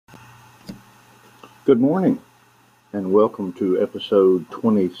Good morning, and welcome to episode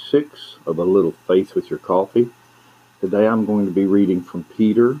 26 of A Little Faith with Your Coffee. Today I'm going to be reading from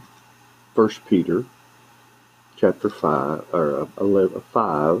First Peter, chapter 5, or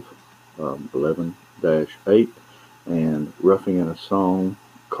 11-8, and roughing in a song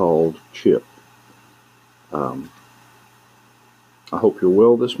called Chip. I hope you're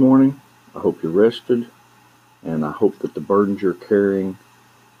well this morning. I hope you're rested, and I hope that the burdens you're carrying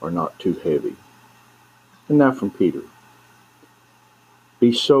are not too heavy. And now from Peter.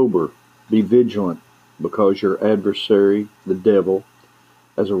 Be sober, be vigilant, because your adversary, the devil,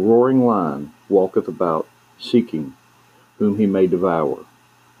 as a roaring lion, walketh about, seeking whom he may devour.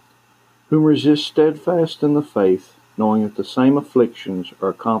 Whom resist steadfast in the faith, knowing that the same afflictions are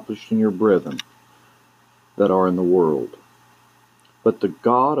accomplished in your brethren that are in the world. But the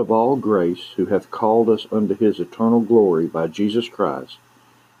God of all grace, who hath called us unto his eternal glory by Jesus Christ,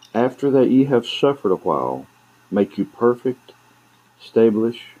 after that ye have suffered a while, make you perfect,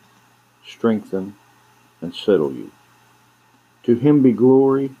 establish, strengthen, and settle you. To him be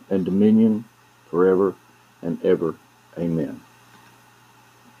glory and dominion forever and ever. Amen.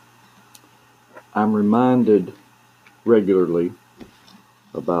 I'm reminded regularly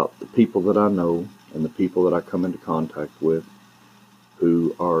about the people that I know and the people that I come into contact with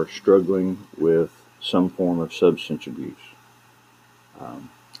who are struggling with some form of substance abuse.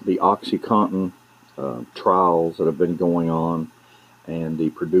 The OxyContin trials that have been going on and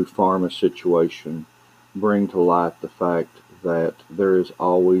the Purdue Pharma situation bring to light the fact that there is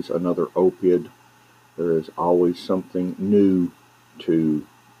always another opiate. There is always something new to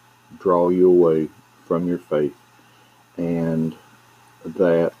draw you away from your faith, and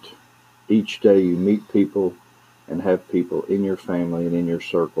that each day you meet people and have people in your family and in your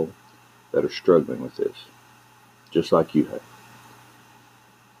circle that are struggling with this, just like you have.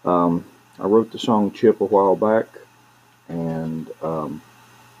 I wrote the song Chip a while back, and I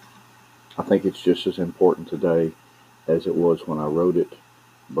think it's just as important today as it was when I wrote it,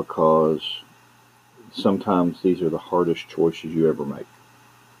 because sometimes these are the hardest choices you ever make.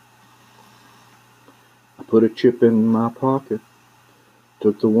 I put a chip in my pocket,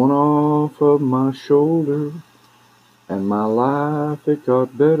 took the one off of my shoulder, and my life, it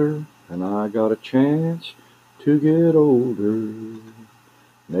got better, and I got a chance to get older.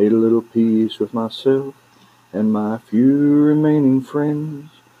 Made a little peace with myself and my few remaining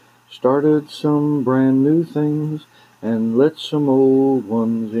friends, started some brand new things and let some old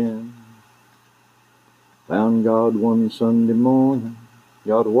ones in. Found God one Sunday morning,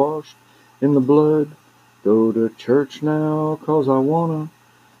 got washed in the blood, go to church now 'cause I wanna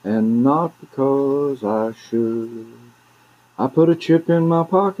and not because I should. I put a chip in my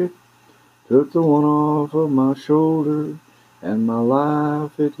pocket, took the one off of my shoulder, and my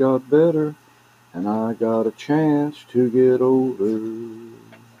life, it got better, and I got a chance to get older.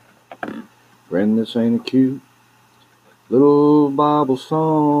 Friend, this ain't a cute little Bible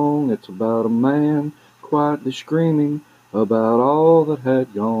song. It's about a man quietly screaming about all that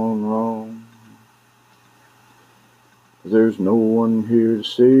had gone wrong. There's no one here to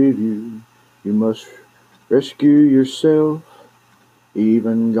save you. You must rescue yourself.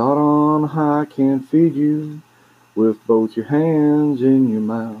 Even God on high can't feed you with both your hands in your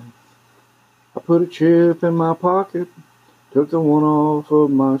mouth. I put a chip in my pocket, took the one off of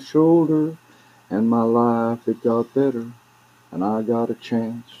my shoulder, and my life, it got better, and I got a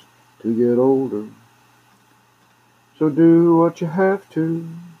chance to get older. So do what you have to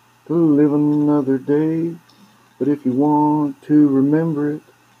live another day, but if you want to remember it,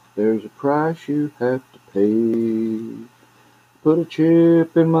 there's a price you have to pay. Put a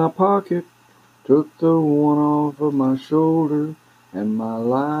chip in my pocket, took the one off of my shoulder, and my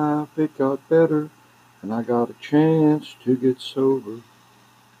life, it got better, and I got a chance to get sober.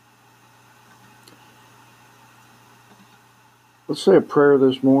 Let's say a prayer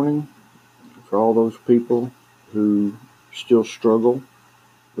this morning for all those people who still struggle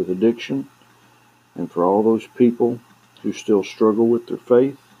with addiction, and for all those people who still struggle with their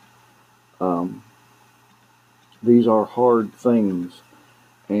faith. These are hard things,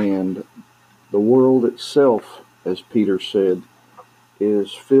 and the world itself, as Peter said,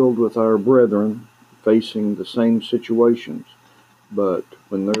 is filled with our brethren facing the same situations. But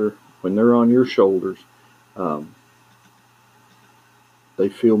when they're on your shoulders, they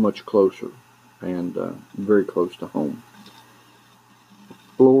feel much closer and very close to home.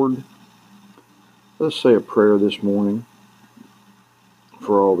 Lord, let's say a prayer this morning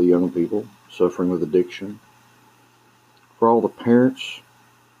for all the young people suffering with addiction, for all the parents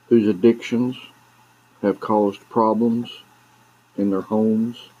whose addictions have caused problems in their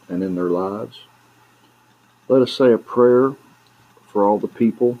homes and in their lives, Let us say a prayer for all the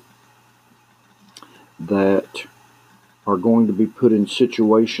people that are going to be put in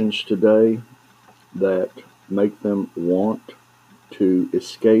situations today that make them want to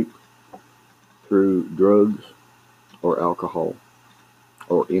escape through drugs or alcohol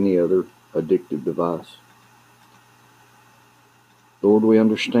or any other addictive device. Lord, we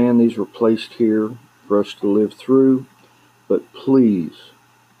understand these were placed here for us to live through, but please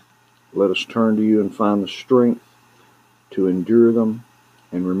let us turn to you and find the strength to endure them,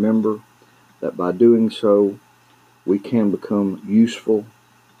 and remember that by doing so, we can become useful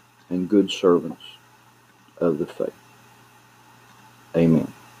and good servants of the faith.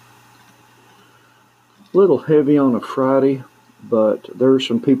 Amen. A little heavy on a Friday, but there are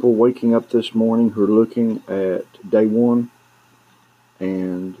some people waking up this morning who are looking at day one.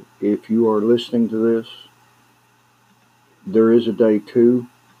 And if you are listening to this, there is a day 2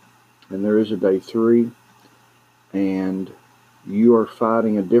 and there is a day 3, and you are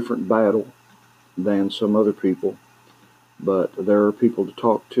fighting a different battle than some other people. But there are people to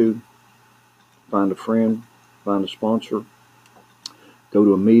talk to. Find a friend, find a sponsor, go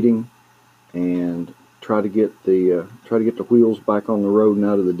to a meeting, and try to get the wheels back on the road and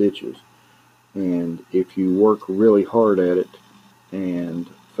out of the ditches. And if you work really hard at it, and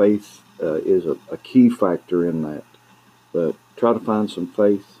faith is a key factor in that, but try to find some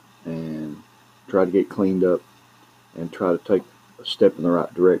faith and try to get cleaned up and try to take a step in the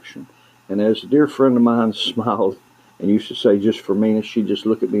right direction. And as a dear friend of mine smiled and used to say, just for me, she'd just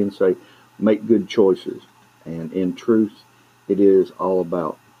look at me and say, make good choices. And in truth, it is all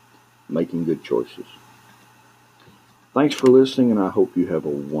about making good choices. Thanks for listening, and I hope you have a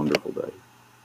wonderful day.